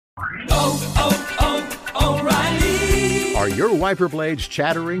O'Reilly. Are your wiper blades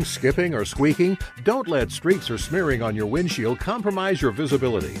chattering, skipping, or squeaking? Don't let streaks or smearing on your windshield compromise your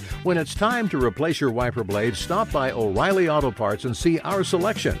visibility. When it's time to replace your wiper blades, stop by O'Reilly Auto Parts and see our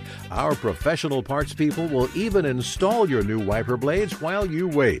selection. Our professional parts people will even install your new wiper blades while you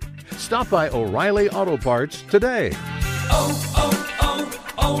wait. Stop by O'Reilly Auto Parts today.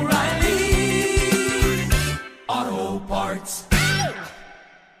 O'Reilly Auto Parts.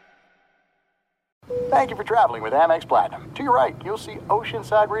 Thank you for traveling with Amex Platinum. To your right, you'll see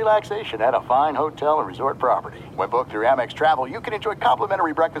oceanside relaxation at a fine hotel and resort property. When booked through Amex Travel, you can enjoy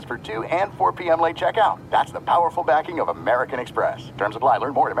complimentary breakfast for 2 and 4 p.m. late checkout. That's the powerful backing of American Express. Terms apply.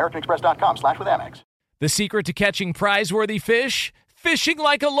 Learn more at americanexpress.com/withAmex. The secret to catching prize-worthy fish? Fishing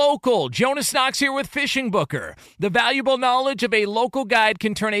like a local. Jonas Knox here with Fishing Booker. The valuable knowledge of a local guide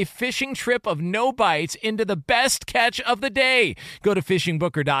can turn a fishing trip of no bites into the best catch of the day. Go to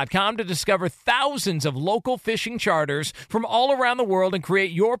fishingbooker.com to discover thousands of local fishing charters from all around the world and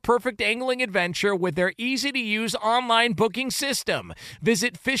create your perfect angling adventure with their easy-to-use online booking system.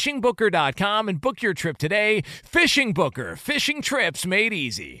 Visit fishingbooker.com and book your trip today. Fishing Booker. Fishing trips made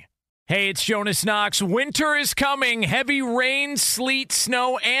easy. Hey, it's Jonas Knox. Winter is coming. Heavy rain, sleet,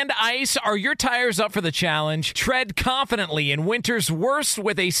 snow, and ice. Are your tires up for the challenge? Tread confidently in winter's worst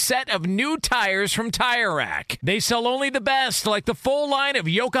with a set of new tires from Tire Rack. They sell only the best, like the full line of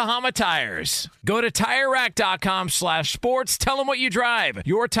Yokohama tires. Go to TireRack.com/sports. Tell them what you drive.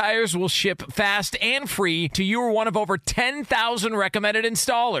 Your tires will ship fast and free to you or one of over 10,000 recommended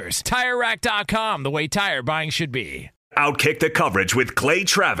installers. TireRack.com, the way tire buying should be. Outkick the coverage with Clay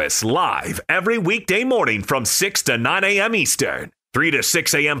Travis live every weekday morning from 6 to 9 a.m. Eastern, 3 to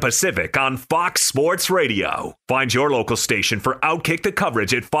 6 a.m. Pacific on Fox Sports Radio. Find your local station for Outkick the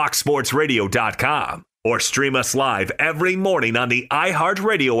coverage at foxsportsradio.com or stream us live every morning on the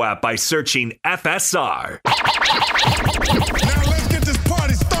iHeartRadio app by searching FSR. Now let's get this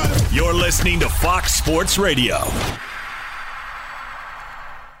party started. You're listening to Fox Sports Radio.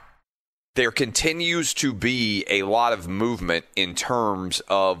 There continues to be a lot of movement in terms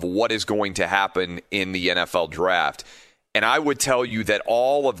of what is going to happen in the NFL draft. And I would tell you that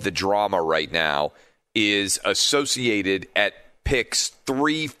all of the drama right now is associated at picks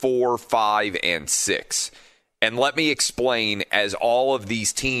 3, 4, 5, and 6. And let me explain as all of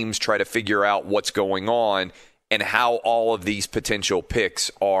these teams try to figure out what's going on and how all of these potential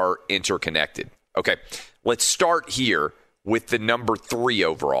picks are interconnected. Okay, let's start here with the number 3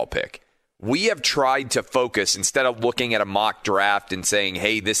 overall pick. We have tried to focus, instead of looking at a mock draft and saying,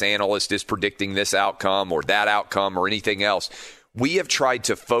 hey, this analyst is predicting this outcome or that outcome or anything else, we have tried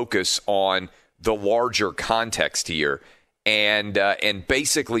to focus on the larger context here and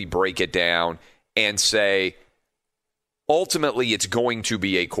basically break it down and say, ultimately, it's going to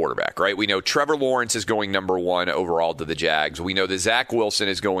be a quarterback, right? We know Trevor Lawrence is going number 1 overall to the Jags. We know that Zach Wilson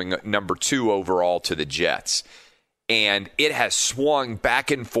is going number 2 overall to the Jets. And it has swung back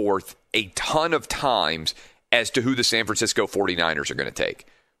and forth a ton of times as to who the San Francisco 49ers are going to take.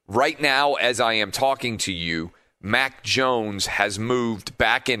 Right now, as I am talking to you, Mac Jones has moved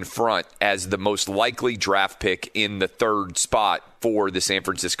back in front as the most likely draft pick in the 3rd spot for the San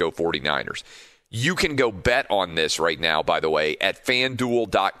Francisco 49ers. You can go bet on this right now, by the way, at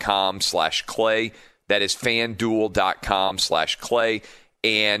FanDuel.com/Clay. That is FanDuel.com/Clay.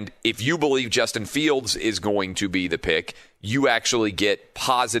 And if you believe Justin Fields is going to be the pick, you actually get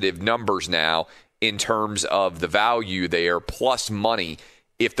positive numbers now in terms of the value there, plus money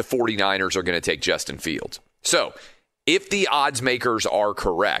if the 49ers are going to take Justin Fields. So if the odds makers are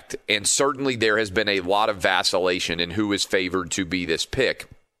correct, and certainly there has been a lot of vacillation in who is favored to be this pick,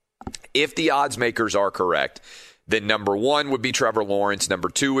 if the odds makers are correct, then number 1 would be Trevor Lawrence, number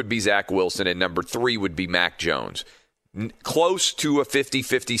 2 would be Zach Wilson, and number 3 would be Mac Jones. Close to a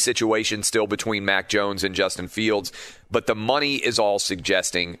 50-50 situation still between Mac Jones and Justin Fields, but the money is all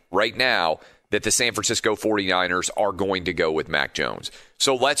suggesting right now that the San Francisco 49ers are going to go with Mac Jones.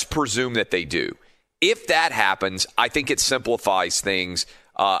 So let's presume that they do. If that happens, I think it simplifies things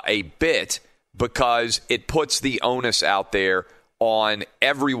a bit because it puts the onus out there on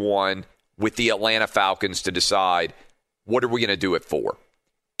everyone with the Atlanta Falcons to decide, what are we going to do it for?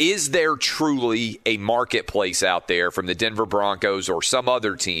 Is there truly a marketplace out there from the Denver Broncos or some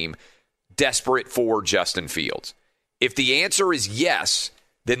other team desperate for Justin Fields? If the answer is yes,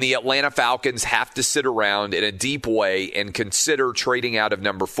 then the Atlanta Falcons have to sit around in a deep way and consider trading out of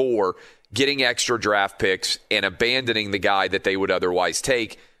number 4, getting extra draft picks, and abandoning the guy that they would otherwise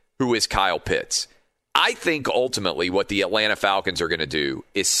take, who is Kyle Pitts. I think ultimately what the Atlanta Falcons are going to do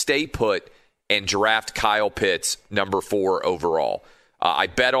is stay put and draft Kyle Pitts number 4 overall. I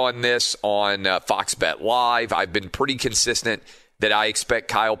bet on this on Fox Bet Live. I've been pretty consistent that I expect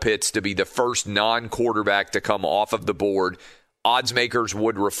Kyle Pitts to be the first non-quarterback to come off of the board. Odds makers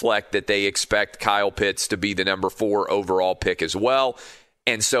would reflect that they expect Kyle Pitts to be the number 4 overall pick as well.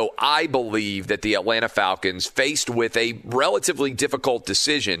 And so I believe that the Atlanta Falcons, faced with a relatively difficult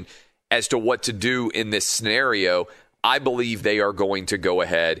decision as to what to do in this scenario, I believe they are going to go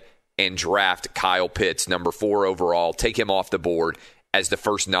ahead and draft Kyle Pitts, number 4 overall, take him off the board as the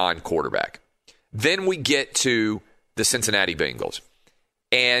first non-quarterback. Then we get to the Cincinnati Bengals.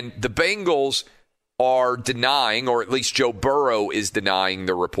 And the Bengals are denying, or at least Joe Burrow is denying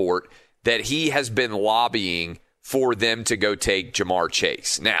the report, that he has been lobbying for them to go take Ja'Marr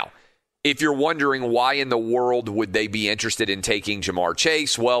Chase. Now, if you're wondering why in the world would they be interested in taking Ja'Marr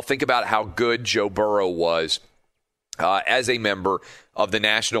Chase, well, think about how good Joe Burrow was as a member of the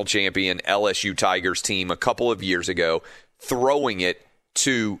national champion LSU Tigers team a couple of years ago, throwing it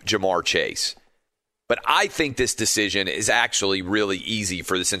to Ja'Marr Chase. But I think this decision is actually really easy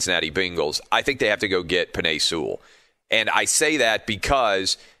for the Cincinnati Bengals. I think they have to go get Penei Sewell. And I say that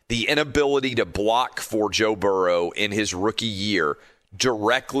because the inability to block for Joe Burrow in his rookie year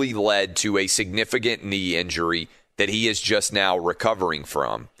directly led to a significant knee injury that he is just now recovering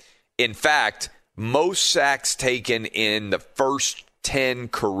from. In fact, most sacks taken in the first 10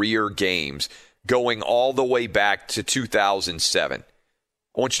 career games going all the way back to 2007.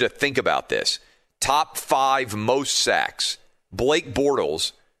 I want you to think about this. Top 5 most sacks. Blake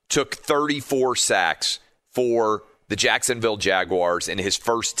Bortles took 34 sacks for the Jacksonville Jaguars in his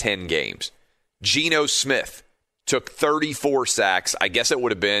first 10 games. Geno Smith took 34 sacks. I guess it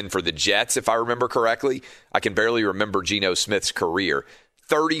would have been for the Jets, if I remember correctly. I can barely remember Geno Smith's career.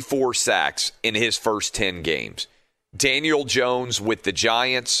 34 sacks in his first 10 games. Daniel Jones with the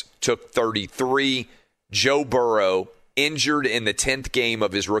Giants took 33. Joe Burrow, injured in the 10th game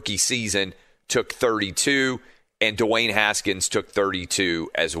of his rookie season, took 32. And Dwayne Haskins took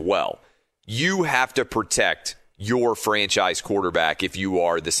 32 as well. You have to protect your franchise quarterback if you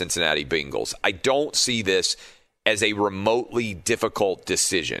are the Cincinnati Bengals. I don't see this as a remotely difficult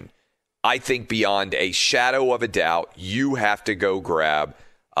decision. I think beyond a shadow of a doubt, you have to go grab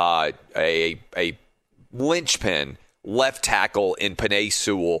a linchpin left tackle in Penei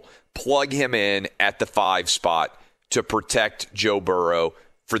Sewell, plug him in at the 5 spot to protect Joe Burrow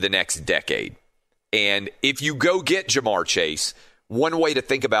for the next decade. And if you go get Ja'Marr Chase, one way to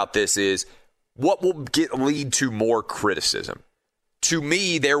think about this is, what will lead to more criticism? To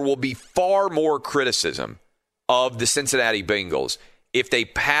me, there will be far more criticism of the Cincinnati Bengals if they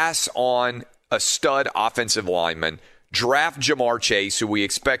pass on a stud offensive lineman, draft Ja'Marr Chase, who we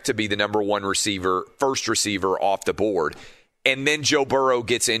expect to be the number 1 receiver, first receiver off the board, and then Joe Burrow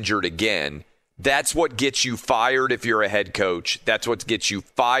gets injured again. That's what gets you fired if you're a head coach. That's what gets you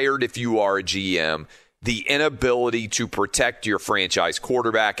fired if you are a GM. The inability to protect your franchise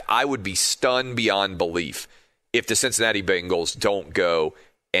quarterback. I would be stunned beyond belief if the Cincinnati Bengals don't go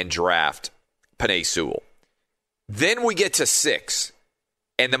and draft Penei Sewell. Then we get to 6,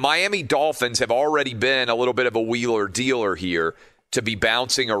 and the Miami Dolphins have already been a little bit of a wheeler dealer here to be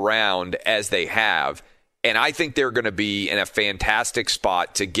bouncing around as they have, and I think they're going to be in a fantastic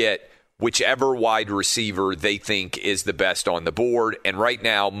spot to get whichever wide receiver they think is the best on the board, and right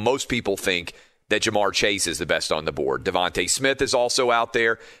now most people think that Ja'Marr Chase is the best on the board. Devontae Smith is also out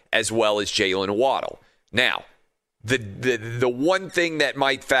there, as well as Jalen Waddle. Now, the one thing that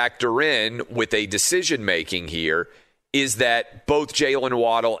might factor in with a decision-making here is that both Jalen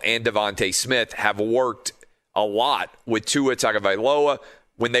Waddle and Devontae Smith have worked a lot with Tua Tagovailoa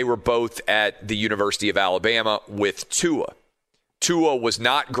when they were both at the University of Alabama with Tua. Tua was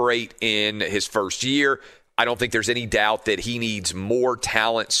not great in his first year. I don't think there's any doubt that he needs more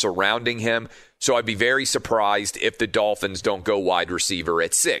talent surrounding him. So I'd be very surprised if the Dolphins don't go wide receiver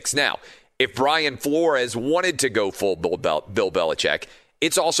at 6. Now, if Brian Flores wanted to go full Bill Belichick,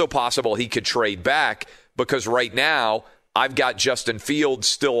 it's also possible he could trade back, because right now I've got Justin Fields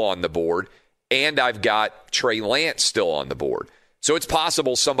still on the board and I've got Trey Lance still on the board. So it's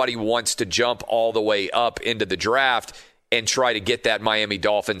possible somebody wants to jump all the way up into the draft and try to get that Miami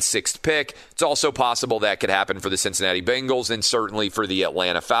Dolphins 6th pick. It's also possible that could happen for the Cincinnati Bengals and certainly for the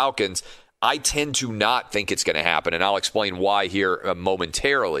Atlanta Falcons. I tend to not think it's going to happen, and I'll explain why here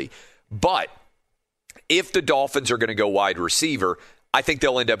momentarily. But if the Dolphins are going to go wide receiver, I think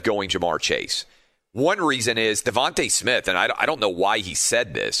they'll end up going Ja'Marr Chase. One reason is Devontae Smith, and I don't know why he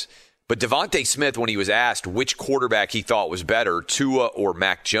said this, but Devontae Smith, when he was asked which quarterback he thought was better, Tua or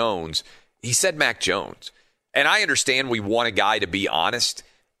Mac Jones, he said Mac Jones. And I understand we want a guy to be honest,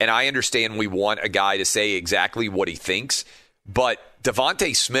 and I understand we want a guy to say exactly what he thinks. But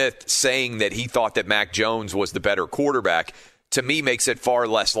Devontae Smith saying that he thought that Mac Jones was the better quarterback, to me, makes it far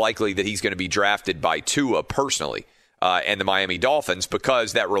less likely that he's going to be drafted by Tua personally and the Miami Dolphins,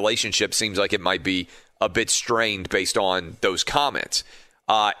 because that relationship seems like it might be a bit strained based on those comments.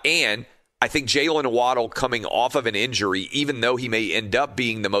 And I think Jalen Waddle, coming off of an injury, even though he may end up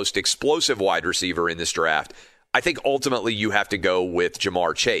being the most explosive wide receiver in this draft, I think ultimately you have to go with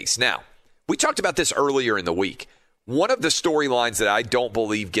Jamar Chase. Now, we talked about this earlier in the week. One of the storylines that I don't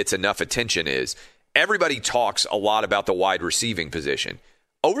believe gets enough attention is everybody talks a lot about the wide receiving position.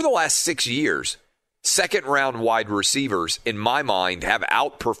 Over the last 6 years, second-round wide receivers, in my mind, have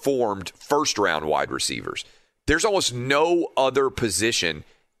outperformed first-round wide receivers. There's almost no other position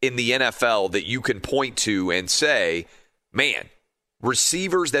in the NFL that you can point to and say, man,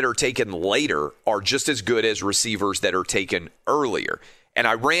 receivers that are taken later are just as good as receivers that are taken earlier. And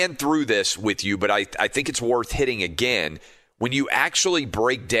I ran through this with you, but I think it's worth hitting again. When you actually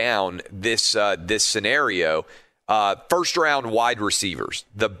break down this scenario, first-round wide receivers,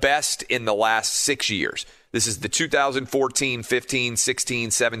 the best in the last 6 years. This is the 2014, 15,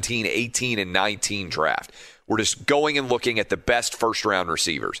 16, 17, 18, and 19 draft. We're just going and looking at the best first-round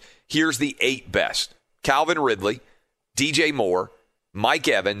receivers. Here's the 8 best. Calvin Ridley, DJ Moore, Mike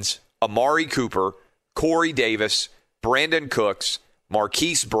Evans, Amari Cooper, Corey Davis, Brandon Cooks,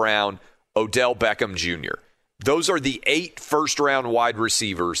 Marquise Brown, Odell Beckham Jr. Those are the 8 first-round wide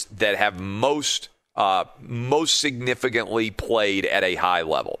receivers that have most significantly played at a high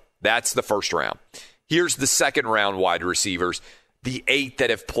level. That's the first round. Here's the second-round wide receivers, the 8 that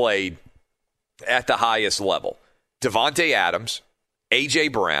have played at the highest level. Devontae Adams, A.J.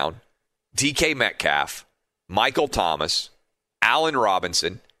 Brown, DK Metcalf, Michael Thomas, Allen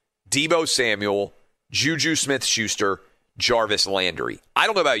Robinson, Deebo Samuel, Juju Smith-Schuster, Jarvis Landry. I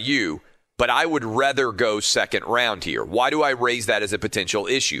don't know about you, but I would rather go second round here. Why do I raise that as a potential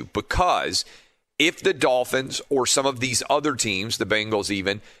issue? Because if the Dolphins or some of these other teams, the Bengals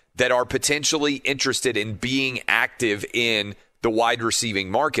even, that are potentially interested in being active in the wide receiving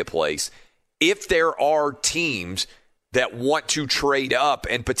marketplace, if there are teams that want to trade up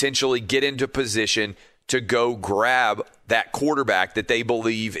and potentially get into position to go grab that quarterback that they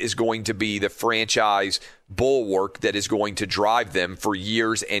believe is going to be the franchise bulwark that is going to drive them for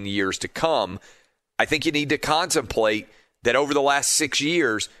years and years to come, I think you need to contemplate that over the last 6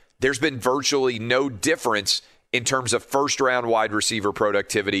 years, there's been virtually no difference in terms of first-round wide receiver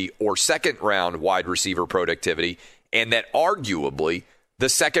productivity or second-round wide receiver productivity, and that arguably the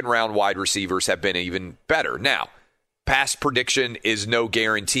second-round wide receivers have been even better. Now, past prediction is no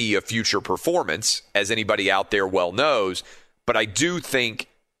guarantee of future performance, as anybody out there well knows, but I do think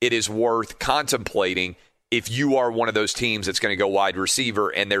it is worth contemplating if you are one of those teams that's going to go wide receiver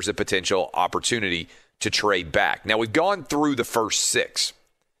and there's a potential opportunity to trade back. Now, we've gone through the first 6.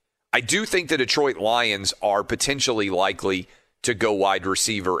 I do think the Detroit Lions are potentially likely to go wide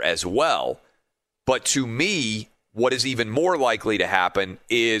receiver as well, but to me, what is even more likely to happen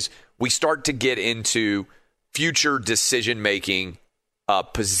is we start to get into future decision-making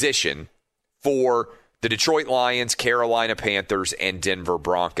position for the Detroit Lions, Carolina Panthers, and Denver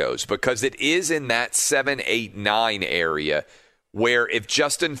Broncos, because it is in that 7, 8, 9 area where if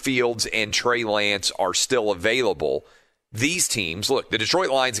Justin Fields and Trey Lance are still available, these teams, look, the Detroit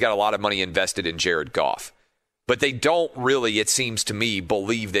Lions got a lot of money invested in Jared Goff, but they don't really, it seems to me,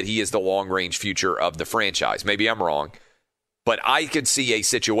 believe that he is the long-range future of the franchise. Maybe I'm wrong. But I could see a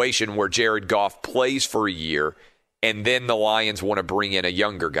situation where Jared Goff plays for a year and then the Lions want to bring in a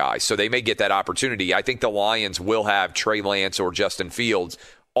younger guy. So they may get that opportunity. I think the Lions will have Trey Lance or Justin Fields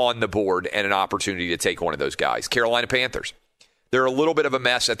on the board and an opportunity to take one of those guys. Carolina Panthers. They're a little bit of a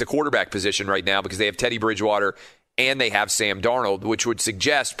mess at the quarterback position right now because they have Teddy Bridgewater and they have Sam Darnold, which would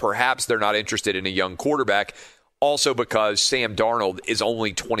suggest perhaps they're not interested in a young quarterback, also because Sam Darnold is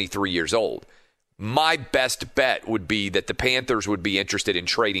only 23 years old. My best bet would be that the Panthers would be interested in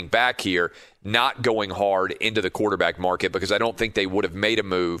trading back here, not going hard into the quarterback market, because I don't think they would have made a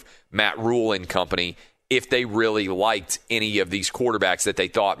move, Matt Rule and company, if they really liked any of these quarterbacks that they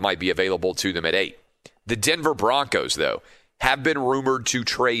thought might be available to them at 8. The Denver Broncos, though, have been rumored to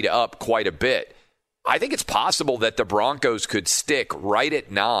trade up quite a bit. I think it's possible that the Broncos could stick right at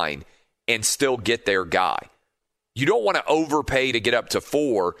 9 and still get their guy. You don't want to overpay to get up to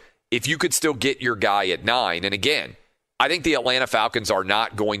 4 if you could still get your guy at 9. And again, I think the Atlanta Falcons are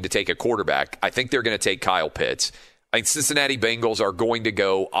not going to take a quarterback. I think they're going to take Kyle Pitts. I think Cincinnati Bengals are going to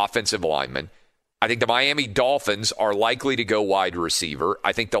go offensive lineman. I think the Miami Dolphins are likely to go wide receiver.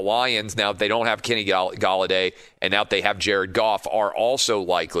 I think the Lions, now that they don't have Kenny Golladay and now that they have Jared Goff, are also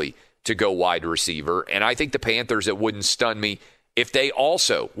likely to go wide receiver. And I think the Panthers, it wouldn't stun me if they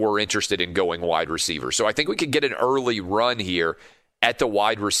also were interested in going wide receiver. So I think we could get an early run here at the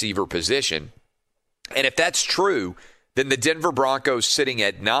wide receiver position. And if that's true, then the Denver Broncos sitting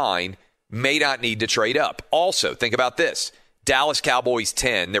at 9 may not need to trade up. Also, think about this. Dallas Cowboys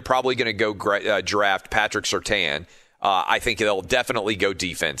 10. They're probably going to go draft Patrick Surtain. I think they'll definitely go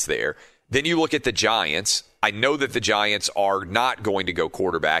defense there. Then you look at the Giants. I know that the Giants are not going to go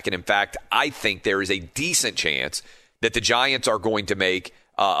quarterback. And in fact, I think there is a decent chance that the Giants are going to make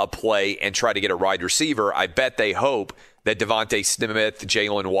a play and try to get a wide receiver. I bet they hope that Devontae Smith,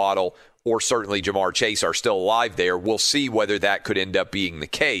 Jalen Waddle, or certainly Jamar Chase are still alive there. We'll see whether that could end up being the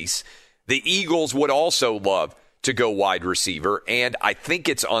case. The Eagles would also love to go wide receiver, and I think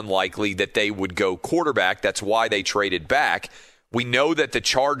it's unlikely that they would go quarterback. That's why they traded back. We know that the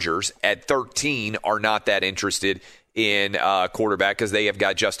Chargers at 13 are not that interested in quarterback because they have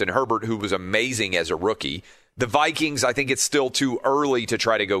got Justin Herbert, who was amazing as a rookie. The Vikings, I think it's still too early to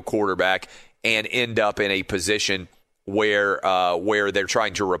try to go quarterback and end up in a position where they're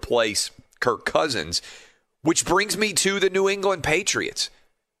trying to replace Kirk Cousins, which brings me to the New England Patriots.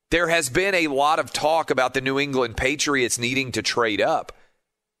 There has been a lot of talk about the New England Patriots needing to trade up,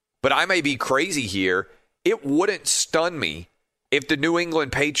 but I may be crazy here. It wouldn't stun me if the New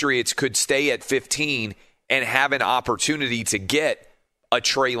England Patriots could stay at 15 and have an opportunity to get a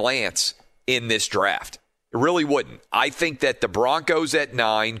Trey Lance in this draft. It really wouldn't. I think that the Broncos at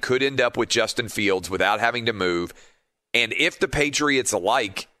 9 could end up with Justin Fields without having to move. And if the Patriots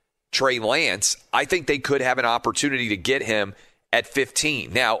like Trey Lance, I think they could have an opportunity to get him at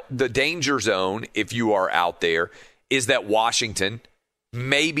 15. Now, the danger zone, if you are out there, is that Washington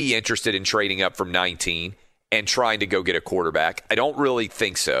may be interested in trading up from 19 and trying to go get a quarterback. I don't really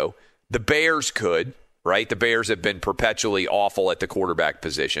think so. The Bears could, right? The Bears have been perpetually awful at the quarterback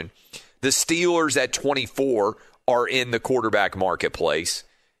position. The Steelers at 24 are in the quarterback marketplace.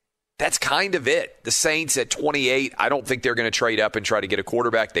 That's kind of it. The Saints at 28, I don't think they're going to trade up and try to get a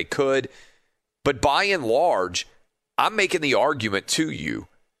quarterback. They could. But by and large, I'm making the argument to you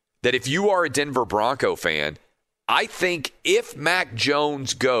that if you are a Denver Bronco fan, I think if Mac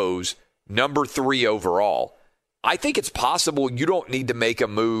Jones goes number 3 overall, I think it's possible you don't need to make a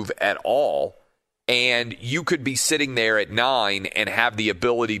move at all, and you could be sitting there at 9 and have the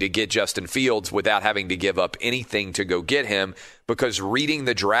ability to get Justin Fields without having to give up anything to go get him, because reading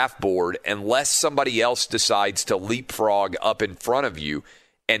the draft board, unless somebody else decides to leapfrog up in front of you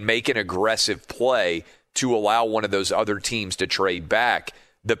and make an aggressive play to allow one of those other teams to trade back,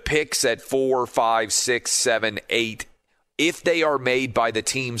 the picks at 4, 5, 6, 7, 8, if they are made by the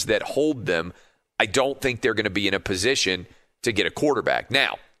teams that hold them, I don't think they're going to be in a position to get a quarterback.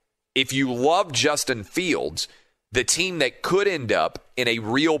 Now, if you love Justin Fields, the team that could end up in a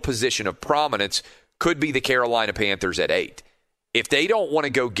real position of prominence could be the Carolina Panthers at 8. If they don't want to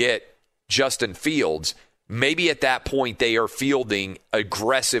go get Justin Fields, maybe at that point they are fielding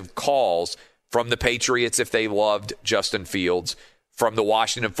aggressive calls from the Patriots if they loved Justin Fields, from the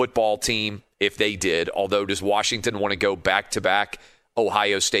Washington football team if they did, although does Washington want to go back-to-back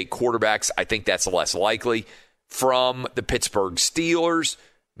Ohio State quarterbacks? I think that's less likely. From the Pittsburgh Steelers,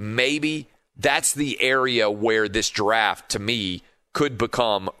 maybe. That's the area where this draft, to me, could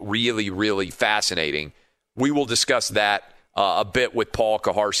become really, really fascinating. We will discuss that a bit with Paul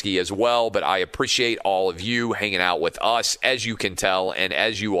Kaharski as well, but I appreciate all of you hanging out with us. As you can tell, and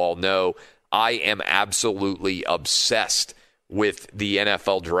as you all know, I am absolutely obsessed with the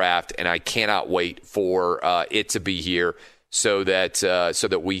NFL draft, and I cannot wait for it to be here so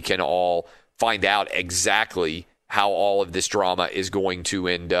that we can all find out exactly how all of this drama is going to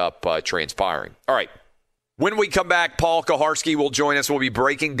end up transpiring. All right. When we come back, Paul Kaharski will join us. We'll be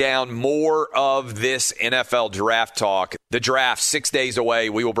breaking down more of this NFL draft talk. The draft 6 days away.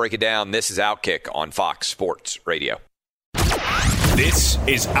 We will break it down. This is Outkick on Fox Sports Radio. This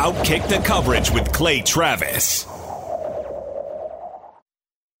is Outkick the Coverage with Clay Travis.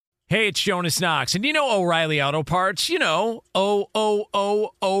 Hey, it's Jonas Knox, and you know O'Reilly Auto Parts. You know,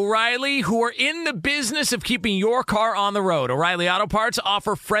 O'Reilly, who are in the business of keeping your car on the road. O'Reilly Auto Parts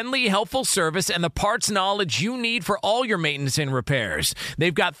offer friendly, helpful service and the parts knowledge you need for all your maintenance and repairs.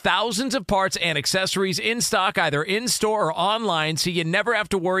 They've got thousands of parts and accessories in stock, either in-store or online, so you never have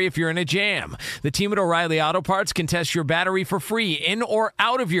to worry if you're in a jam. The team at O'Reilly Auto Parts can test your battery for free in or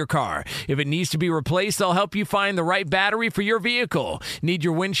out of your car. If it needs to be replaced, they'll help you find the right battery for your vehicle. Need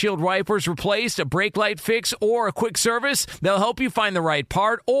your windshield wipers replaced, a brake light fix, or a quick service, they'll help you find the right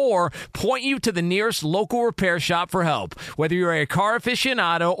part or point you to the nearest local repair shop for help. Whether you're a car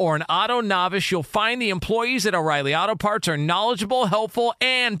aficionado or an auto novice, you'll find the employees at O'Reilly Auto Parts are knowledgeable, helpful,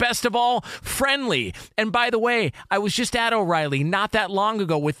 and best of all, friendly. And by the way, I was just at O'Reilly not that long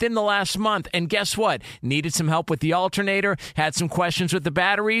ago, within the last month, and guess what? Needed some help with the alternator, had some questions with the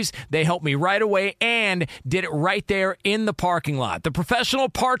batteries. They helped me right away and did it right there in the parking lot. The professional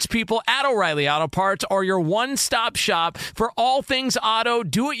parts people at O'Reilly Auto Parts are your one-stop shop for all things auto,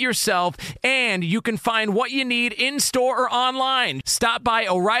 do-it-yourself, and you can find what you need in-store or online. Stop by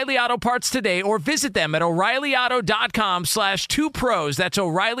O'Reilly Auto Parts today or visit them at O'ReillyAuto.com/2pros. That's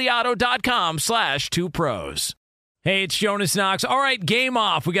O'ReillyAuto.com/2pros. Hey, it's Jonas Knox. All right, game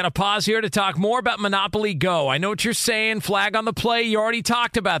off. We got to pause here to talk more about Monopoly Go. I know what you're saying, flag on the play. You already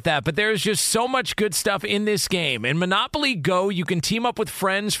talked about that, but there's just so much good stuff in this game. In Monopoly Go, you can team up with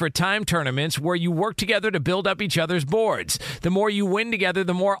friends for time tournaments where you work together to build up each other's boards. The more you win together,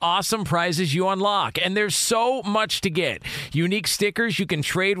 the more awesome prizes you unlock, and there's so much to get. Unique stickers you can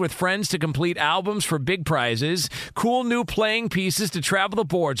trade with friends to complete albums for big prizes, cool new playing pieces to travel the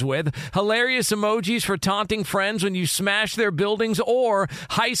boards with, hilarious emojis for taunting friends when you smash their buildings or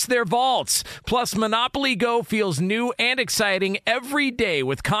heist their vaults. Plus, Monopoly Go feels new and exciting every day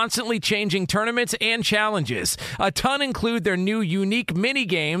with constantly changing tournaments and challenges. A ton include their new unique mini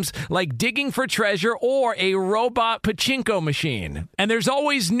games like digging for treasure or a robot pachinko machine. And there's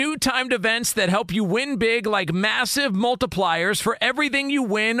always new timed events that help you win big, like massive multipliers for everything you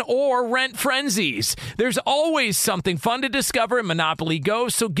win or rent frenzies. There's always something fun to discover in Monopoly Go,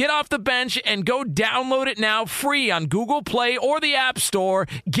 so get off the bench and go download it now free on Google Play or the App Store.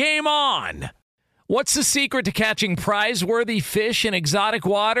 Game on! What's the secret to catching prize-worthy fish in exotic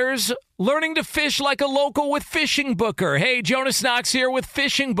waters? Learning to fish like a local with Fishing Booker. Hey, Jonas Knox here with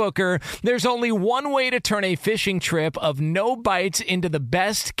Fishing Booker. There's only one way to turn a fishing trip of no bites into the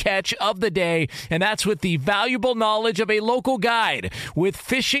best catch of the day, and that's with the valuable knowledge of a local guide. With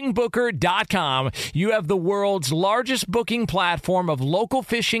FishingBooker.com, you have the world's largest booking platform of local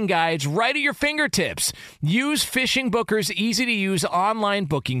fishing guides right at your fingertips. Use Fishing Booker's easy-to-use online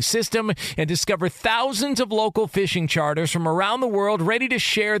booking system and discover thousands of local fishing charters from around the world ready to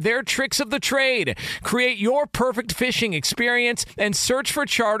share their tricks of the trade. Create your perfect fishing experience and search for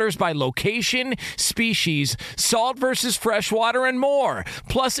charters by location, species, salt versus freshwater, and more.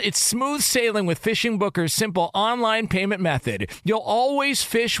 Plus, it's smooth sailing with Fishing Booker's simple online payment method. You'll always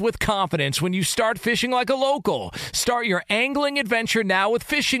fish with confidence when you start fishing like a local. Start your angling adventure now with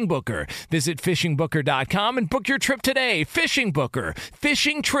Fishing Booker. Visit FishingBooker.com and book your trip today. Fishing Booker.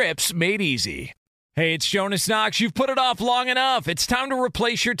 Fishing trips made easy. Hey, it's Jonas Knox. You've put it off long enough. It's time to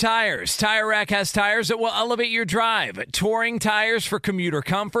replace your tires. Tire Rack has tires that will elevate your drive. Touring tires for commuter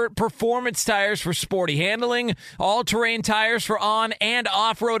comfort, performance tires for sporty handling, all-terrain tires for on- and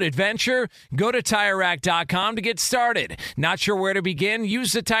off-road adventure. Go to TireRack.com to get started. Not sure where to begin?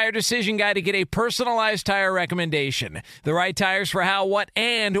 Use the Tire Decision Guide to get a personalized tire recommendation. The right tires for how, what,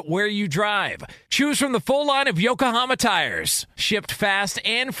 and where you drive. Choose from the full line of Yokohama tires. Shipped fast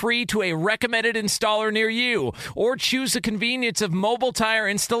and free to a recommended installer near you, or choose the convenience of mobile tire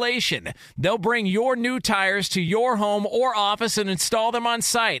installation. They'll bring your new tires to your home or office and install them on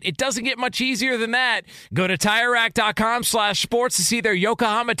site. It doesn't get much easier than that. Go to TireRack.com/sports to see their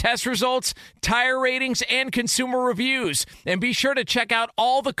Yokohama test results, tire ratings, and consumer reviews. And be sure to check out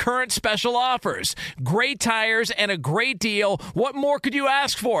all the current special offers. Great tires and a great deal. What more could you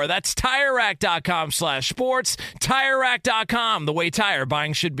ask for? That's TireRack.com/sports. TireRack.com, the way tire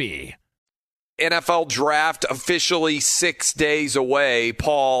buying should be. NFL draft officially 6 days away.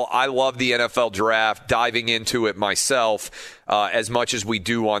 Paul, I love the NFL draft, diving into it myself as much as we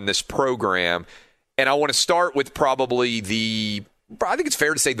do on this program. And I want to start with probably I think it's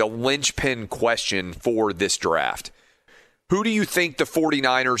fair to say the linchpin question for this draft. Who do you think the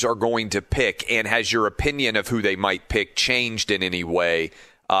 49ers are going to pick, and has your opinion of who they might pick changed in any way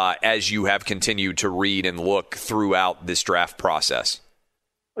as you have continued to read and look throughout this draft process?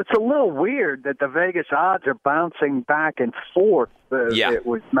 It's a little weird that the Vegas odds are bouncing back and forth. It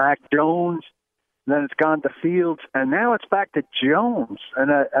was Mac Jones, then it's gone to Fields, and now it's back to Jones. And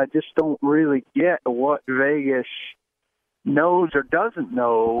I just don't really get what Vegas knows or doesn't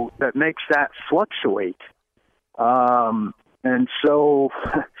know that makes that fluctuate. And so,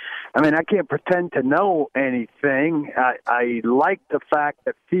 I mean, I can't pretend to know anything. I like the fact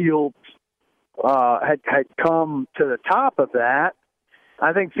that Fields had come to the top of that.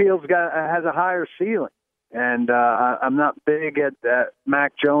 I think Fields has a higher ceiling, and I'm not big at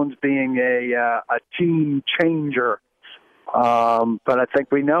Mac Jones being a team changer. But I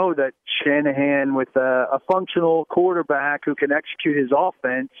think we know that Shanahan, with a functional quarterback who can execute his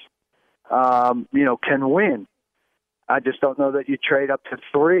offense, can win. I just don't know that you trade up to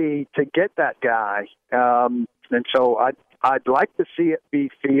 3 to get that guy. And so I'd like to see it be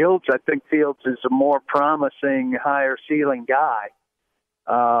Fields. I think Fields is a more promising, higher ceiling guy.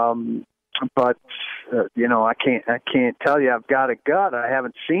 But I can't tell you I've got a gut. I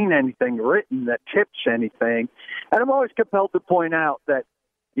haven't seen anything written that tips anything. And I'm always compelled to point out that,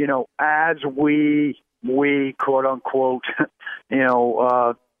 as we quote unquote,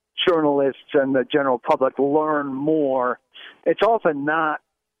 journalists and the general public learn more, it's often not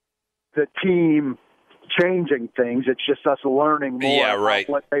the team changing things. It's just us learning more about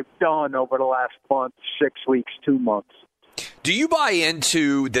what they've done over the last month, 6 weeks, 2 months. Do you buy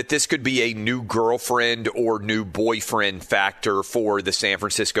into that this could be a new girlfriend or new boyfriend factor for the San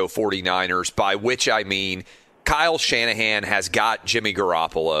Francisco 49ers, by which I mean Kyle Shanahan has got Jimmy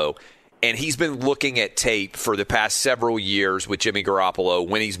Garoppolo, and he's been looking at tape for the past several years with Jimmy Garoppolo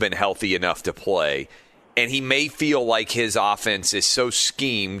when he's been healthy enough to play. And he may feel like his offense is so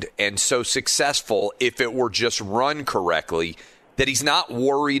schemed and so successful if it were just run correctly that he's not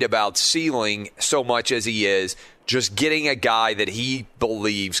worried about ceiling so much as he is just getting a guy that he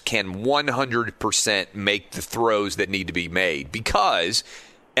believes can 100% make the throws that need to be made. Because,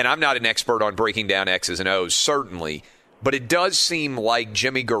 and I'm not an expert on breaking down X's and O's, certainly, but it does seem like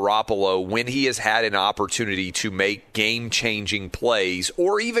Jimmy Garoppolo, when he has had an opportunity to make game-changing plays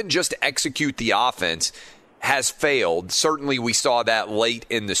or even just execute the offense, has failed. Certainly we saw that late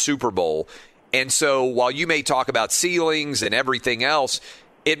in the Super Bowl. And so while you may talk about ceilings and everything else,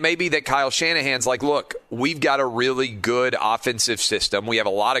 it may be that Kyle Shanahan's like, look, we've got a really good offensive system. We have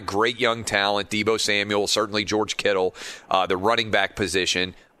a lot of great young talent, Deebo Samuel, certainly George Kittle, the running back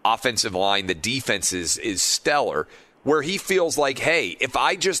position, offensive line, the defense is stellar, where he feels like, hey, if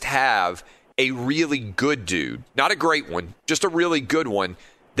I just have a really good dude, not a great one, just a really good one,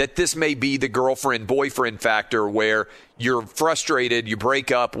 that this may be the girlfriend-boyfriend factor where you're frustrated, you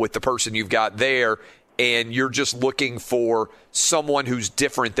break up with the person you've got there, and you're just looking for someone who's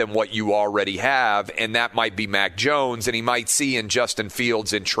different than what you already have, and that might be Mac Jones, and he might see in Justin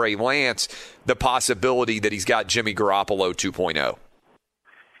Fields and Trey Lance the possibility that he's got Jimmy Garoppolo 2.0.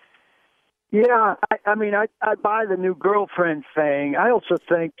 Yeah, I buy the new girlfriend thing. I also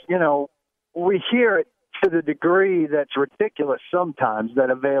think, we hear it to the degree that's ridiculous sometimes, that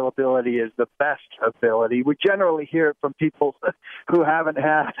availability is the best ability. We generally hear it from people who haven't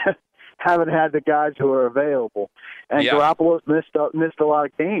had the guys who are available. And Garoppolo's missed a lot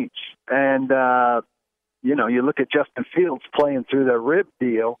of games. And, you look at Justin Fields playing through the rib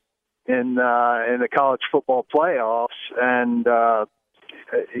deal in the college football playoffs, and,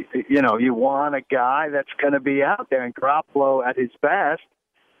 you want a guy that's going to be out there. And Garoppolo, at his best,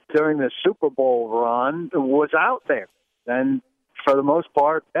 during the Super Bowl run, was out there. And for the most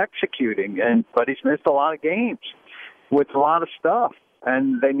part, executing. But he's missed a lot of games with a lot of stuff.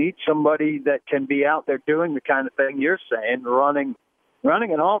 And they need somebody that can be out there doing the kind of thing you're saying, running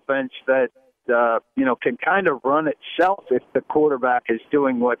an offense that, can kind of run itself if the quarterback is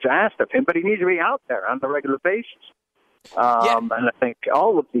doing what's asked of him. But he needs to be out there on a regular basis. And I think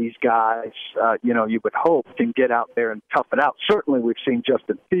all of these guys, you would hope can get out there and tough it out. Certainly we've seen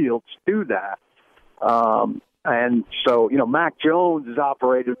Justin Fields do that. And so, Mac Jones is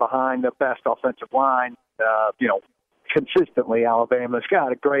operated behind the best offensive line, consistently. Alabama's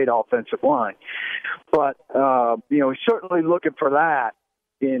got a great offensive line. But, he's certainly looking for that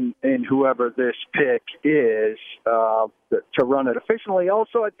in whoever this pick is to run it efficiently.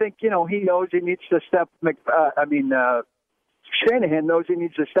 Also, I think, he knows he needs to Shanahan knows he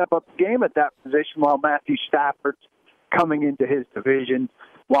needs to step up the game at that position while Matthew Stafford's coming into his division,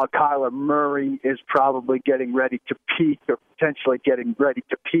 while Kyler Murray is probably getting ready to peak or potentially getting ready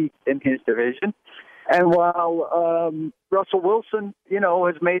to peak in his division. And while Russell Wilson,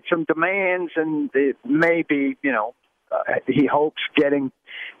 has made some demands and it may be, he hopes getting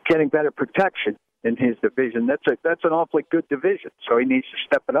better protection in his division. That's an awfully good division, so he needs to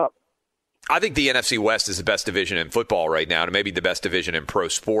step it up. I think the NFC West is the best division in football right now, and maybe the best division in pro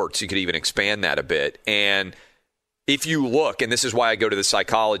sports. You could even expand that a bit. And if you look, and this is why I go to the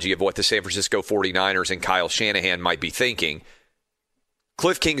psychology of what the San Francisco 49ers and Kyle Shanahan might be thinking,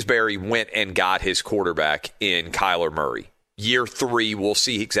 Cliff Kingsbury went and got his quarterback in Kyler Murray. Year 3, we'll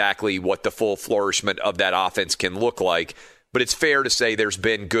see exactly what the full flourishment of that offense can look like. But it's fair to say there's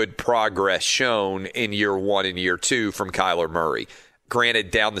been good progress shown in year 1 and year 2 from Kyler Murray.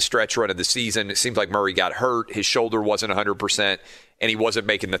 Granted, down the stretch run of the season, it seems like Murray got hurt. His shoulder wasn't 100%, and he wasn't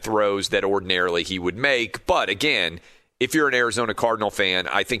making the throws that ordinarily he would make. But again, if you're an Arizona Cardinal fan,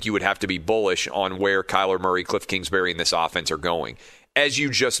 I think you would have to be bullish on where Kyler Murray, Cliff Kingsbury, and this offense are going. As you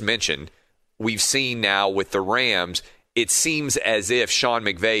just mentioned, we've seen now with the Rams, it seems as if Sean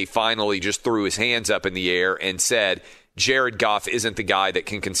McVay finally just threw his hands up in the air and said, Jared Goff isn't the guy that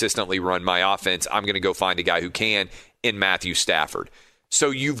can consistently run my offense. I'm going to go find a guy who can in Matthew Stafford.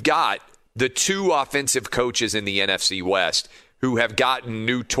 So you've got the two offensive coaches in the NFC West who have gotten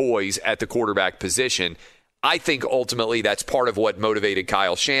new toys at the quarterback position. I think ultimately that's part of what motivated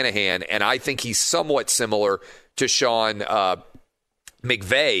Kyle Shanahan, and I think he's somewhat similar to Sean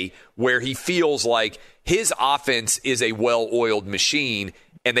McVay, where he feels like his offense is a well-oiled machine,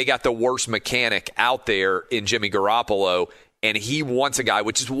 and they got the worst mechanic out there in Jimmy Garoppolo, and he wants a guy,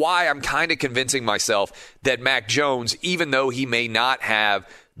 which is why I'm kind of convincing myself that Mac Jones, even though he may not have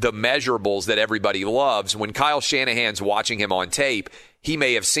the measurables that everybody loves, when Kyle Shanahan's watching him on tape, he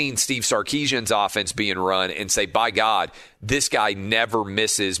may have seen Steve Sarkisian's offense being run and say, by God, this guy never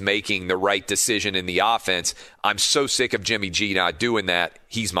misses making the right decision in the offense. I'm so sick of Jimmy G not doing that.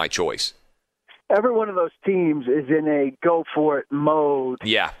 He's my choice. Every one of those teams is in a go-for-it mode.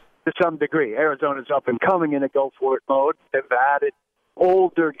 Yeah. To some degree. Arizona's up and coming in a go-for-it mode. They've added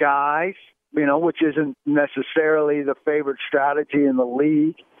older guys, which isn't necessarily the favorite strategy in the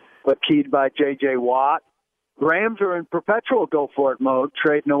league, but keyed by J.J. Watt. Rams are in perpetual go-for-it mode,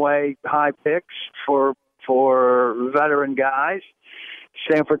 trading away high picks for veteran guys.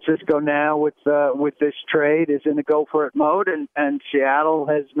 San Francisco now with this trade is in the go-for-it mode, and Seattle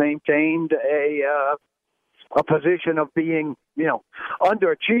has maintained a position of being,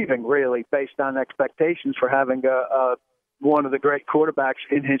 underachieving really based on expectations for having one of the great quarterbacks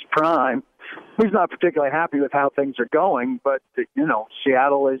in his prime, who's not particularly happy with how things are going. But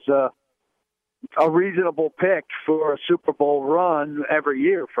Seattle is a reasonable pick for a Super Bowl run every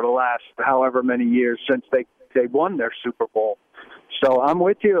year for the last however many years since they won their Super Bowl. So I'm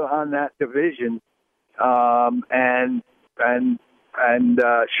with you on that division, and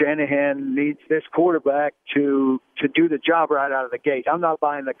Shanahan needs this quarterback to do the job right out of the gate. I'm not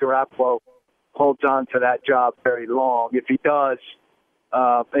buying that Garoppolo holds on to that job very long. If he does,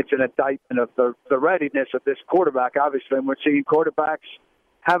 it's an indictment of the readiness of this quarterback, obviously, and we're seeing quarterbacks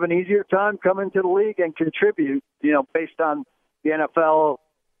have an easier time coming to the league and contribute, based on the NFL,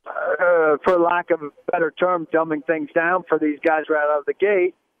 for lack of a better term, dumbing things down for these guys right out of the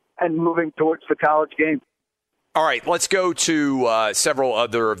gate and moving towards the college game. All right, let's go to several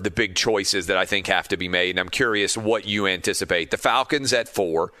other of the big choices that I think have to be made, and I'm curious what you anticipate. The Falcons at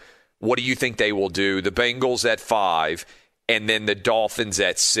 4, what do you think they will do? The Bengals at 5, and then the Dolphins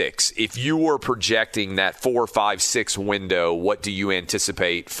at 6. If you were projecting that 4, 5, 6 window, what do you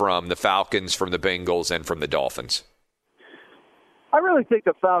anticipate from the Falcons, from the Bengals, and from the Dolphins? I really think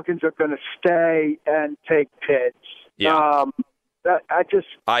the Falcons are going to stay and take Pitts. Yeah.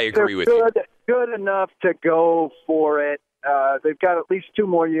 I agree with you. Good enough to go for it. They've got at least 2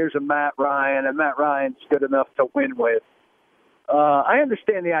 more years of Matt Ryan, and Matt Ryan's good enough to win with. I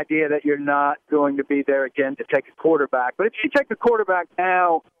understand the idea that you're not going to be there again to take a quarterback, but if you take a quarterback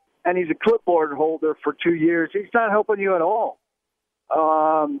now and he's a clipboard holder for 2 years, he's not helping you at all.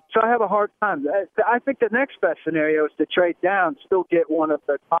 So I have a hard time. I think the next best scenario is to trade down, still get one of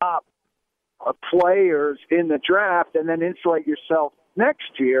the top players in the draft, and then insulate yourself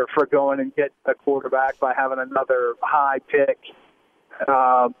next year for going and get a quarterback by having another high pick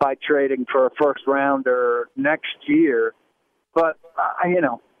by trading for a first rounder next year. But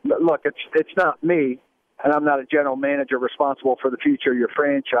look, it's not me, and I'm not a general manager responsible for the future of your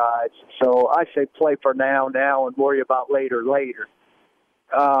franchise. So I say play for now, and worry about later.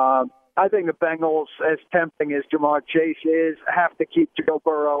 I think the Bengals, as tempting as Jamar Chase is, have to keep Joe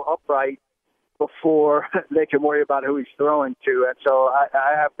Burrow upright before they can worry about who he's throwing to. And so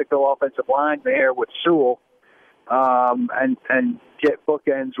I have to go offensive line there with Sewell and get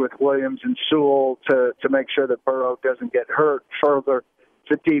bookends with Williams and Sewell to make sure that Burrow doesn't get hurt further.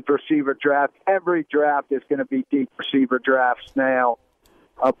 It's a deep receiver draft. Every draft is going to be deep receiver drafts now.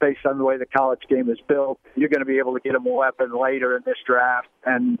 Based on the way the college game is built, you're going to be able to get him a weapon later in this draft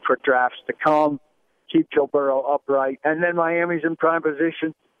and for drafts to come. Keep Joe Burrow upright. And then Miami's in prime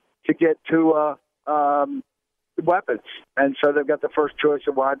position to get to weapons. And so they've got the first choice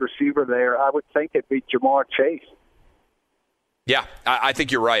of wide receiver there. I would think it'd be Jamar Chase. Yeah, I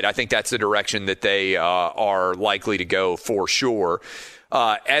think you're right. I think that's the direction that they are likely to go for sure.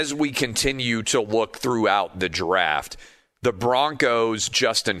 As we continue to look throughout the draft, the Broncos,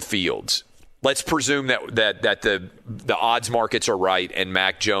 Justin Fields. Let's presume that the odds markets are right and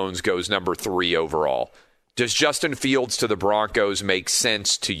Mac Jones goes number 3 overall. Does Justin Fields to the Broncos make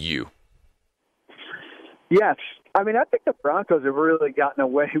sense to you? Yes, I mean, I think the Broncos have really gotten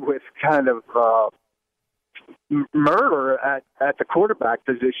away with kind of murder at the quarterback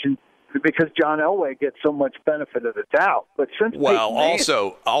position because John Elway gets so much benefit of the doubt. But since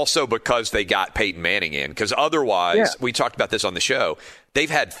also because they got Peyton Manning in, because otherwise, we talked about this on the show, they've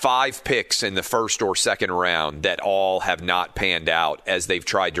had 5 picks in the first or second round that all have not panned out as they've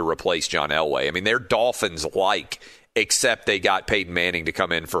tried to replace John Elway. I mean, they're Dolphins-like, except they got Peyton Manning to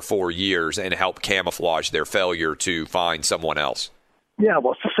come in for 4 years and help camouflage their failure to find someone else. Yeah,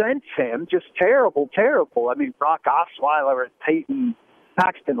 well, since him, just terrible. I mean, Brock Osweiler and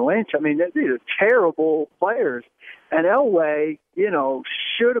Paxton Lynch, I mean, these are terrible players. And Elway,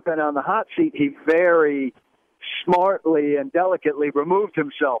 should have been on the hot seat. He very smartly and delicately removed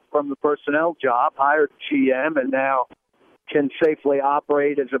himself from the personnel job, hired GM, and now can safely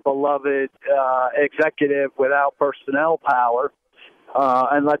operate as a beloved executive without personnel power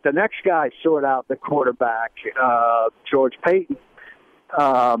and let the next guy sort out the quarterback, George Patton.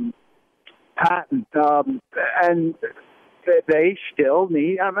 And they still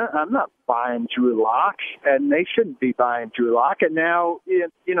need. I'm not buying Drew Lock, and they shouldn't be buying Drew Lock. And now,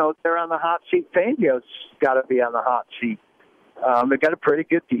 they're on the hot seat. Fangio's got to be on the hot seat. They've got a pretty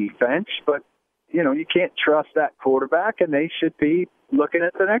good defense, but you can't trust that quarterback, and they should be looking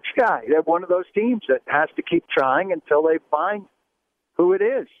at the next guy. They're one of those teams that has to keep trying until they find who it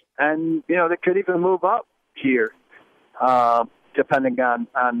is, and they could even move up here. Depending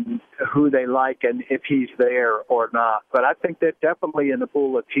on who they like and if he's there or not. But I think they're definitely in the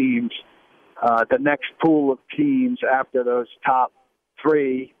pool of teams, the next pool of teams after those top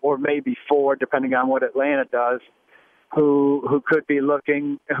 3 or maybe 4, depending on what Atlanta does, who could be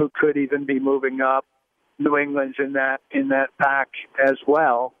looking, who could even be moving up. New England's in that pack as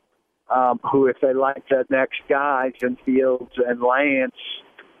well, who, if they like the next guys and Fields and Lance,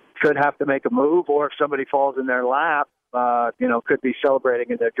 could have to make a move, or if somebody falls in their lap, could be celebrating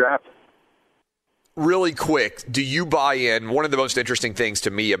in their draft. Really quick, do you buy in? One of the most interesting things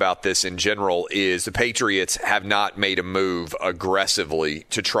to me about this in general is the Patriots have not made a move aggressively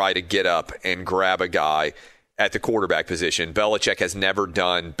to try to get up and grab a guy at the quarterback position. Belichick has never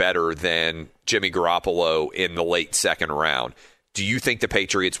done better than Jimmy Garoppolo in the late second round. Do you think the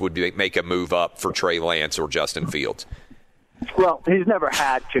Patriots would make a move up for Trey Lance or Justin Fields? Well, he's never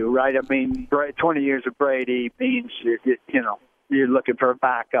had to, right? I mean, 20 years of Brady means, you're looking for a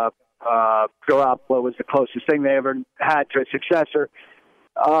backup. Garoppolo was the closest thing they ever had to a successor.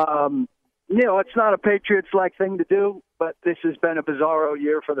 It's not a Patriots-like thing to do, but this has been a bizarro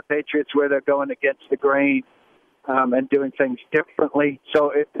year for the Patriots where they're going against the grain and doing things differently.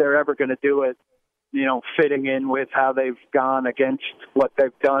 So if they're ever going to do it, fitting in with how they've gone against what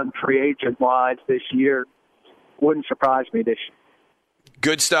they've done free agent-wise this year, wouldn't surprise me this year.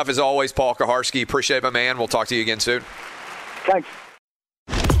 Good stuff as always, Paul Kuharsky. Appreciate it, my man. We'll talk to you again soon. Thanks.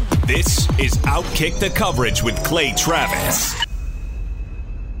 This is Outkick the Coverage with Clay Travis.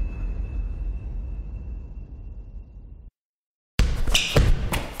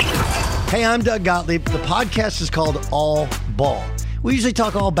 Hey, I'm Doug Gottlieb. The podcast is called All Ball. We usually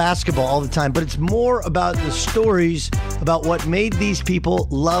talk all basketball all the time, but it's more about the stories about what made these people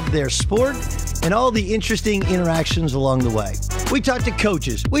love their sport and all the interesting interactions along the way. We talk to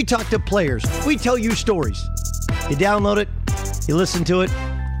coaches. We talk to players. We tell you stories. You download it. You listen to it.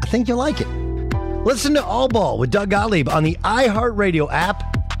 I think you'll like it. Listen to All Ball with Doug Gottlieb on the iHeartRadio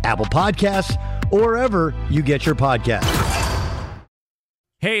app, Apple Podcasts, or wherever you get your podcasts.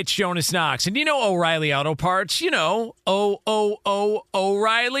 Hey, it's Jonas Knox, and O'Reilly Auto Parts,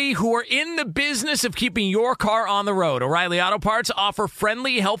 O'Reilly, who are in the business of keeping your car on the road. O'Reilly Auto Parts offer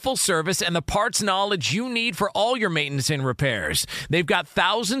friendly, helpful service and the parts knowledge you need for all your maintenance and repairs. They've got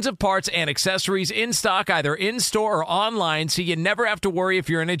thousands of parts and accessories in stock, either in-store or online, so you never have to worry if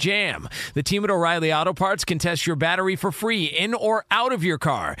you're in a jam. The team at O'Reilly Auto Parts can test your battery for free, in or out of your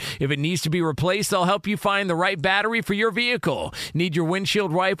car. If it needs to be replaced, they'll help you find the right battery for your vehicle. Need your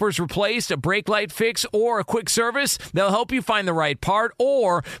windshield wipers replaced, a brake light fix, or a quick service? They'll help you find the right part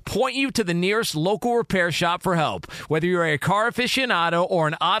or point you to the nearest local repair shop for help. Whether you're a car aficionado or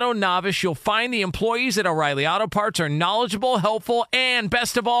an auto novice, you'll find the employees at O'Reilly Auto Parts are knowledgeable, helpful, and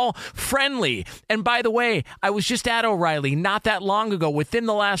best of all, friendly. And by the way, I was just at O'Reilly not that long ago, within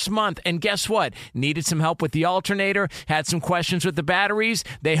the last month, and guess what? Needed some help with the alternator, had some questions with the batteries.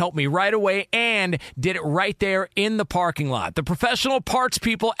 They helped me right away and did it right there in the parking lot. The professional parts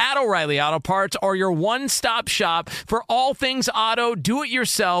people at O'Reilly Auto Parts are your one-stop shop for all things auto,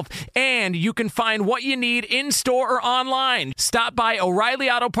 do-it-yourself, and you can find what you need in-store or online. Stop by O'Reilly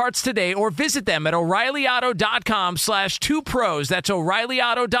Auto Parts today or visit them at O'ReillyAuto.com/2pros. That's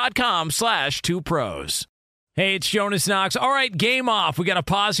O'ReillyAuto.com/2pros. Hey, it's Jonas Knox. All right, game off. We got to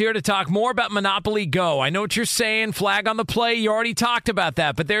pause here to talk more about Monopoly Go. I know what you're saying, flag on the play. You already talked about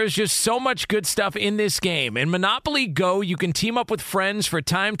that, but there's just so much good stuff in this game. In Monopoly Go, you can team up with friends for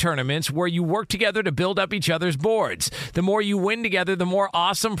time tournaments where you work together to build up each other's boards. The more you win together, the more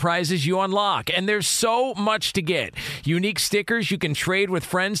awesome prizes you unlock. And there's so much to get. Unique stickers you can trade with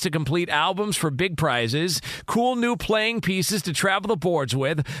friends to complete albums for big prizes, cool new playing pieces to travel the boards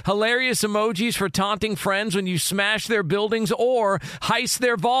with, hilarious emojis for taunting friends when you smash their buildings or heist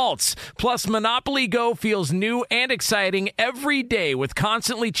their vaults. Plus, Monopoly Go feels new and exciting every day with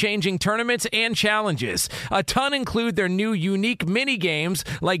constantly changing tournaments and challenges. A ton include their new unique mini games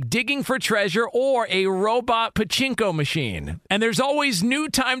like digging for treasure or a robot pachinko machine. And there's always new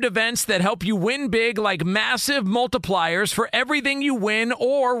timed events that help you win big, like massive multipliers for everything you win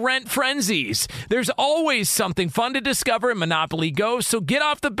or rent frenzies. There's always something fun to discover in Monopoly Go, so get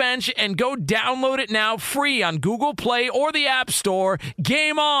off the bench and go download it now free on Google Play or the App Store.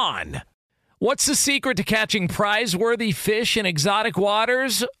 Game on! What's the secret to catching prize-worthy fish in exotic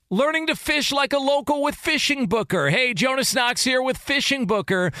waters? Learning to fish like a local with Fishing Booker. Hey, Jonas Knox here with Fishing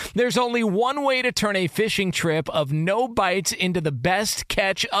Booker. There's only one way to turn a fishing trip of no bites into the best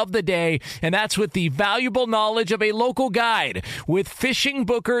catch of the day, and that's with the valuable knowledge of a local guide. With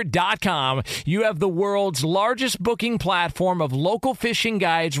FishingBooker.com, you have the world's largest booking platform of local fishing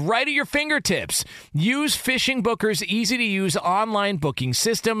guides right at your fingertips. Use Fishing Booker's easy-to-use online booking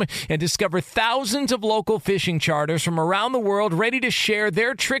system and discover thousands of local fishing charters from around the world ready to share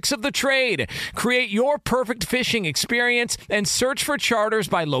their tricks of the trade. Create your perfect fishing experience and search for charters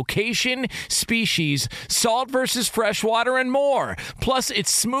by location, species, salt versus freshwater, and more. Plus,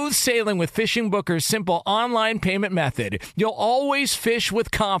 it's smooth sailing with Fishing Booker's simple online payment method. You'll always fish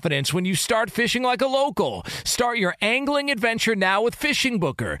with confidence when you start fishing like a local. Start your angling adventure now with Fishing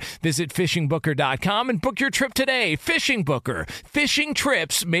Booker. Visit FishingBooker.com and book your trip today. Fishing Booker. Fishing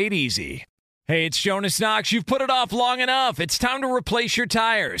trips made easy. Hey, it's Jonas Knox. You've put it off long enough. It's time to replace your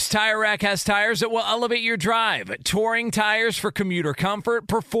tires. Tire Rack has tires that will elevate your drive. Touring tires for commuter comfort,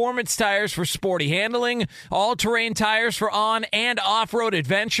 performance tires for sporty handling, all-terrain tires for on- and off-road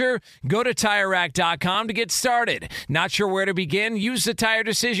adventure. Go to TireRack.com to get started. Not sure where to begin? Use the Tire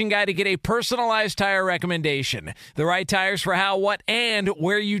Decision Guide to get a personalized tire recommendation. The right tires for how, what, and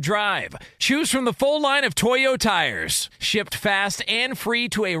where you drive. Choose from the full line of Toyo tires. Shipped fast and free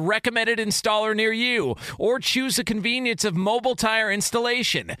to a recommended installer near you, or choose the convenience of mobile tire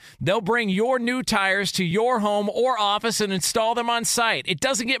installation. They'll bring your new tires to your home or office and install them on site. It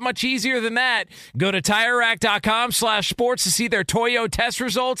doesn't get much easier than that. Go to TireRack.com/sports to see their Toyo test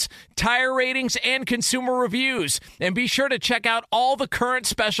results, tire ratings, and consumer reviews. And be sure to check out all the current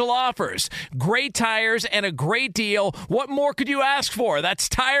special offers. Great tires and a great deal. What more could you ask for? That's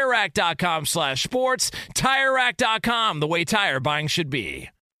TireRack.com/sports. TireRack.com, the way tire buying should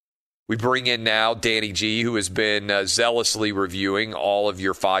be. We bring in now Danny G, who has been zealously reviewing all of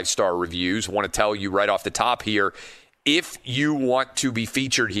your 5-star reviews. I want to tell you right off the top here, if you want to be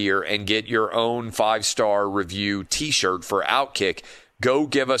featured here and get your own 5-star review T-shirt for Outkick, go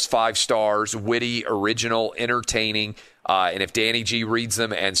give us 5 stars, witty, original, entertaining. And if Danny G reads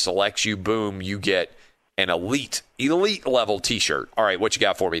them and selects you, boom, you get an elite level T-shirt. All right, what you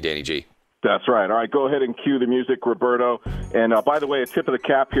got for me, Danny G? That's right. All right, go ahead and cue the music, Roberto. And by the way, a tip of the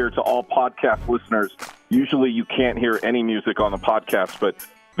cap here to all podcast listeners. Usually you can't hear any music on the podcast, but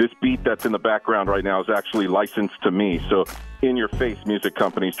this beat that's in the background right now is actually licensed to me. So in-your-face music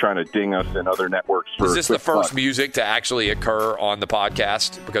companies trying to ding us and other networks. Is this the first music to actually occur on the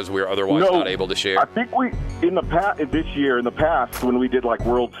podcast because we're otherwise not able to share? I think in the past, when we did like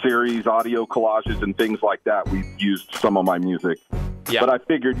World Series audio collages and things like that, we've used some of my music. Yeah. But I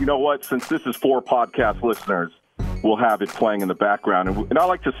figured, you know what, since this is for podcast listeners, we'll have it playing in the background. And I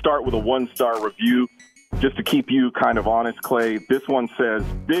like to start with a 1-star review just to keep you kind of honest, Clay. This one says,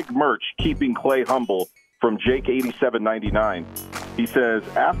 big merch, keeping Clay humble, from Jake8799. He says,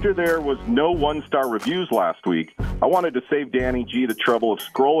 after there was no 1-star reviews last week, I wanted to save Danny G the trouble of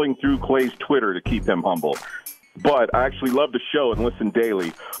scrolling through Clay's Twitter to keep him humble. But I actually love the show and listen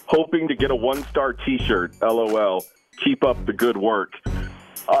daily, hoping to get a 1-star T-shirt, LOL. Keep up the good work.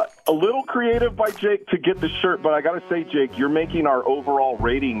 A little creative by Jake to get the shirt, but I got to say, Jake, you're making our overall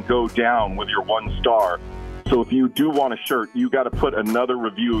rating go down with your 1-star. So if you do want a shirt, you got to put another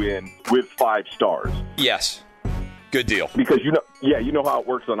review in with 5 stars. Yes. Good deal. Because you know how it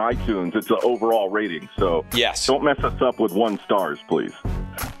works on iTunes. It's an overall rating. So yes. Don't mess us up with 1 stars, please.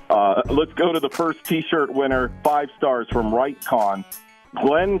 Let's go to the first T-shirt winner, 5 stars from WrightCon.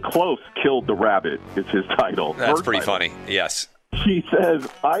 Glenn Close killed the rabbit is his title. That's pretty funny. Yes. She says,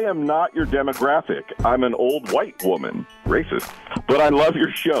 I am not your demographic. I'm an old white woman. Racist. But I love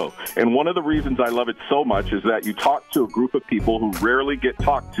your show. And one of the reasons I love it so much is that you talk to a group of people who rarely get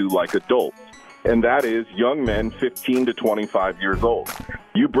talked to like adults. And that is young men 15 to 25 years old.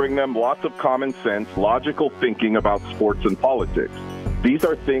 You bring them lots of common sense, logical thinking about sports and politics. These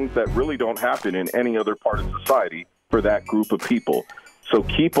are things that really don't happen in any other part of society for that group of people. So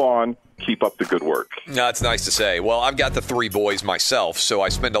keep on. Keep up the good work. No, it's nice to say. Well, I've got the 3 boys myself, so I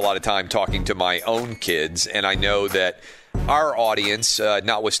spend a lot of time talking to my own kids, and I know that our audience,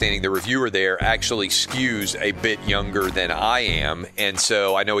 notwithstanding the reviewer there, actually skews a bit younger than I am. And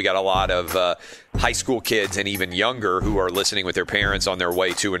so I know we got a lot of high school kids and even younger who are listening with their parents on their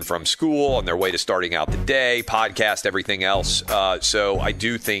way to and from school, on their way to starting out the day, podcast, everything else. So I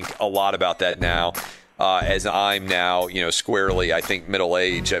do think a lot about that now. As I'm now, squarely, I think, middle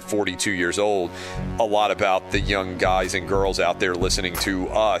age at 42 years old, a lot about the young guys and girls out there listening to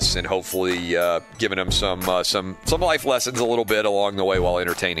us and hopefully giving them some life lessons a little bit along the way while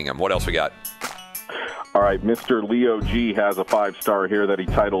entertaining them. What else we got? All right, Mr. Leo G has a 5-star here that he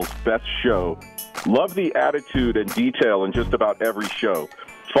titles Best Show. Love the attitude and detail in just about every show.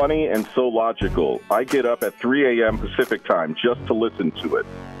 Funny and so logical. I get up at 3 a.m. Pacific time just to listen to it.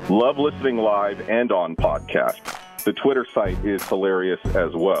 Love listening live and on podcast. The Twitter site is hilarious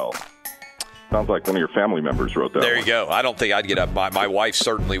as well. Sounds like one of your family members wrote that. There you go. I don't think I'd get up. My wife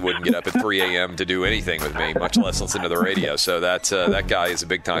certainly wouldn't get up at 3 a.m. to do anything with me, much less listen to the radio. So that guy is a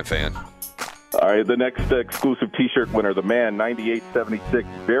big-time fan. All right, the next exclusive T-shirt winner, the man, 9876.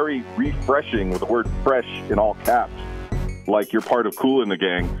 Very refreshing with the word fresh in all caps. Like you're part of Kool in the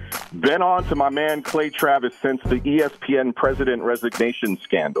Gang. Been on to my man Clay Travis since the ESPN president resignation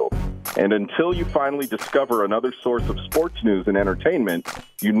scandal. And until you finally discover another source of sports news and entertainment,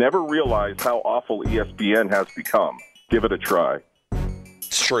 you never realize how awful ESPN has become. Give it a try.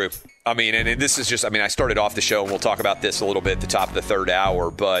 It's true. I mean, and this is just, I started off the show, and we'll talk about this a little bit at the top of the third hour,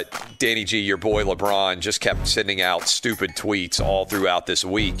 but Danny G, your boy LeBron, just kept sending out stupid tweets all throughout this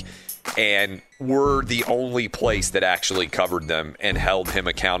week. And we're the only place that actually covered them and held him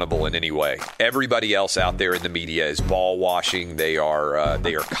accountable in any way. Everybody else out there in the media is ball washing. They are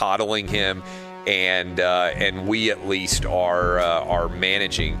coddling him, and we at least are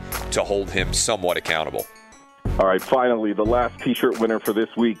managing to hold him somewhat accountable. All right, finally, the last T-shirt winner for this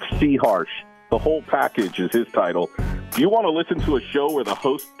week, C. Harsh. The whole package is his title. Do you want to listen to a show where the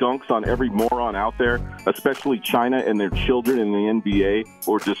host dunks on every moron out there, especially China and their children in the NBA,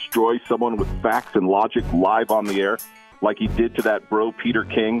 or destroy someone with facts and logic live on the air, like he did to that bro Peter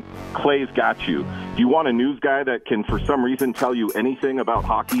King? Clay's got you. Do you want a news guy that can, for some reason, tell you anything about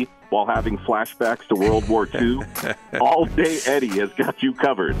hockey while having flashbacks to World War II? All Day Eddie has got you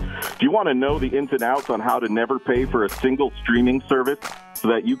covered. Do you want to know the ins and outs on how to never pay for a single streaming service so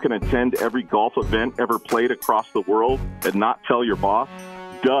that you can attend every golf event ever played across the world and not tell your boss?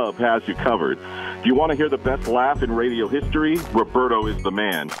 Dub has you covered. Do you want to hear the best laugh in radio history? Roberto is the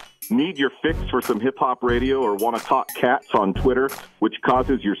man. Need your fix for some hip-hop radio or want to talk cats on Twitter, which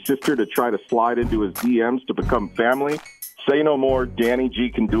causes your sister to try to slide into his DMs to become family? Say no more. Danny G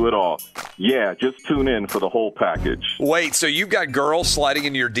can do it all. Yeah, just tune in for the whole package. Wait, so you've got girls sliding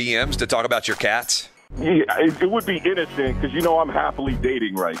into your DMs to talk about your cats? Yeah, it would be innocent because, I'm happily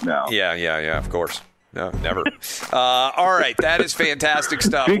dating right now. Yeah, of course. No, never. All right, that is fantastic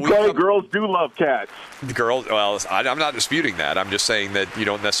stuff. Girls do love cats. Girls, well, I'm not disputing that. I'm just saying that you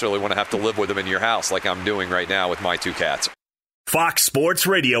don't necessarily want to have to live with them in your house like I'm doing right now with my 2 cats. Fox Sports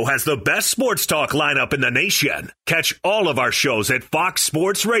Radio has the best sports talk lineup in the nation. Catch all of our shows at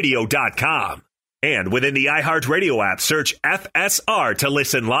foxsportsradio.com. And within the iHeartRadio app, search FSR to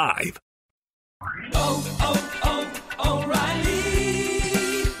listen live.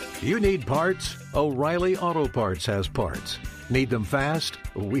 O'Reilly. You need parts? O'Reilly Auto Parts has parts. Need them fast?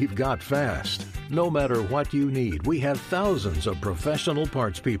 We've got fast. No matter what you need, we have thousands of professional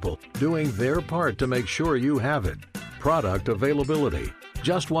parts people doing their part to make sure you have it. Product availability.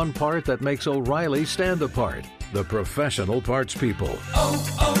 Just one part that makes O'Reilly stand apart. The professional parts people.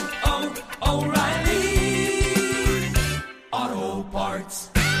 O'Reilly Auto Parts.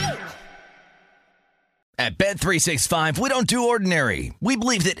 At Bet365, we don't do ordinary. We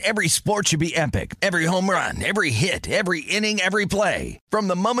believe that every sport should be epic. Every home run, every hit, every inning, every play. From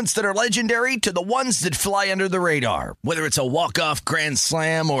the moments that are legendary to the ones that fly under the radar. Whether it's a walk-off grand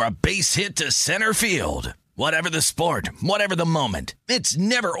slam or a base hit to center field. Whatever the sport, whatever the moment, it's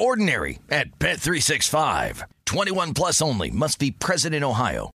never ordinary at Bet365. 21 plus only. Must be present in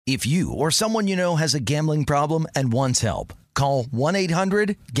Ohio. If you or someone you know has a gambling problem and wants help, call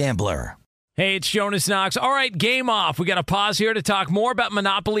 1-800-GAMBLER. Hey, it's Jonas Knox. All right, game off. We got to pause here to talk more about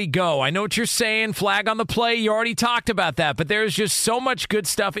Monopoly Go. I know what you're saying, flag on the play. You already talked about that, but there's just so much good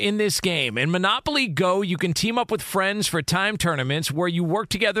stuff in this game. In Monopoly Go, you can team up with friends for time tournaments where you work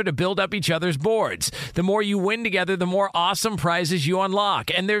together to build up each other's boards. The more you win together, the more awesome prizes you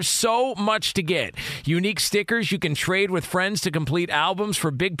unlock. And there's so much to get. Unique stickers you can trade with friends to complete albums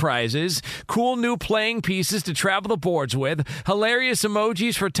for big prizes. Cool new playing pieces to travel the boards with. Hilarious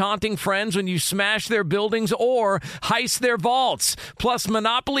emojis for taunting friends when you smash their buildings or heist their vaults. Plus,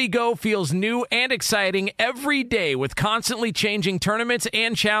 Monopoly Go feels new and exciting every day with constantly changing tournaments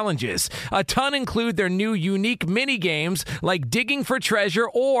and challenges. A ton include their new unique mini games like digging for treasure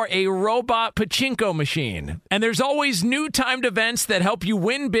or a robot pachinko machine. And there's always new timed events that help you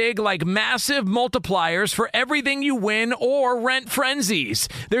win big, like massive multipliers for everything you win or rent frenzies.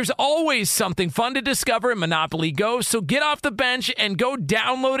 There's always something fun to discover in Monopoly Go, so get off the bench and go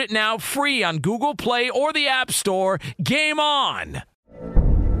download it now free on Google Play or the App Store. Game on!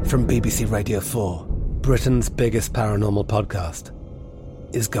 From BBC Radio 4, Britain's biggest paranormal podcast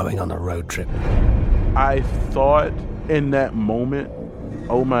is going on a road trip. I thought in that moment,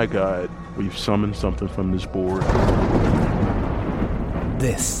 oh my God, we've summoned something from this board.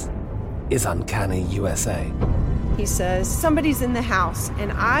 This is Uncanny USA. He says, somebody's in the house,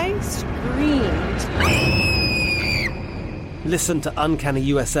 and I screamed. Listen to Uncanny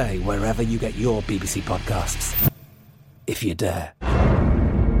USA wherever you get your BBC podcasts, if you dare.